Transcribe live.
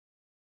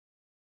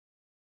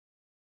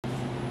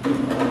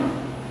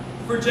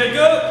For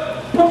Jacob.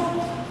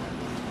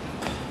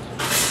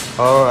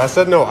 I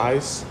said no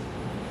ice.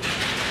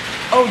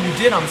 Oh, you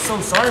did? I'm so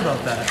sorry about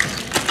that.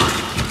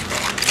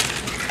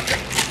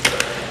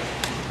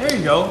 There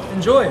you go.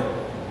 Enjoy.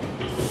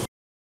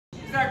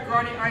 Is that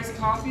grande iced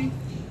coffee?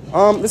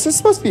 This is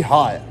supposed to be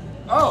hot.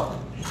 Oh,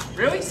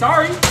 really?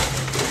 Sorry.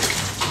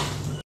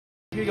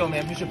 Here you go,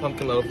 ma'am. Here's your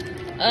pumpkin loaf.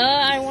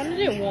 I wanted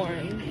it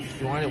warm.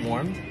 You want it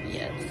warm?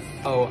 Yes.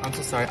 Oh, I'm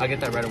so sorry. I'll get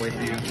that right away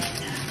for you.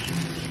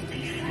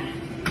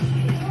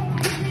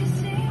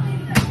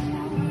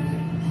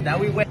 Now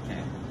we wait.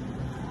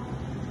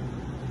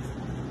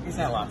 Here's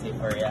that latte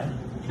for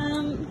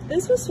you.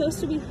 This was supposed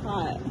to be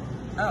hot.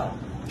 Oh.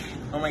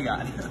 Oh my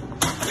god.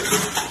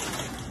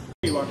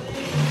 Here you are.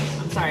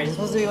 I'm sorry, it's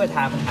supposed to be with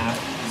half and half.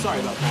 Sorry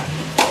about that.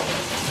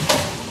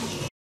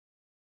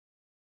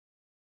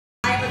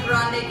 I have a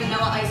grande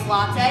vanilla iced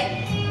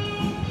latte.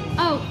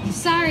 Oh,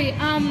 sorry.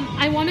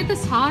 I wanted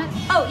this hot.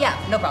 Oh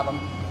yeah, no problem.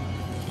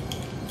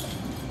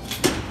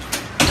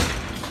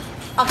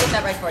 I'll get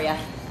that right for you.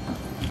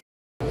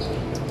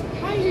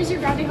 Hi, here's your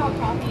grande hot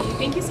coffee.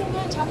 Thank you so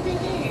much. Have a great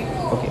day.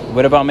 Okay,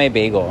 what about my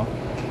bagel?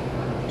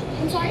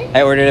 I'm sorry?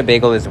 I ordered a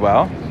bagel as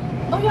well.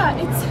 Oh yeah,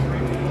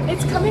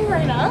 it's coming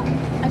right up.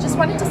 I just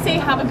wanted to say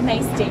have a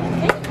nice day,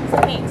 okay? So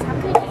thanks. Have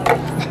a great day.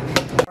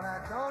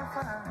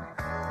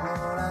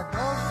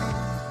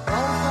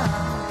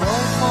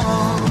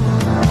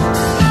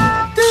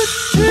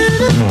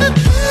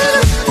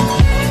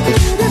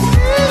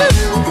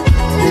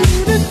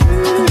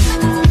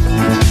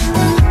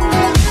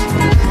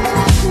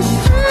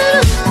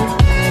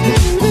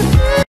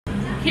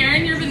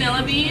 Karen, your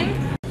vanilla bean.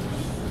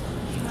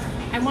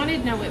 I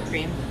wanted no whipped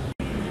cream.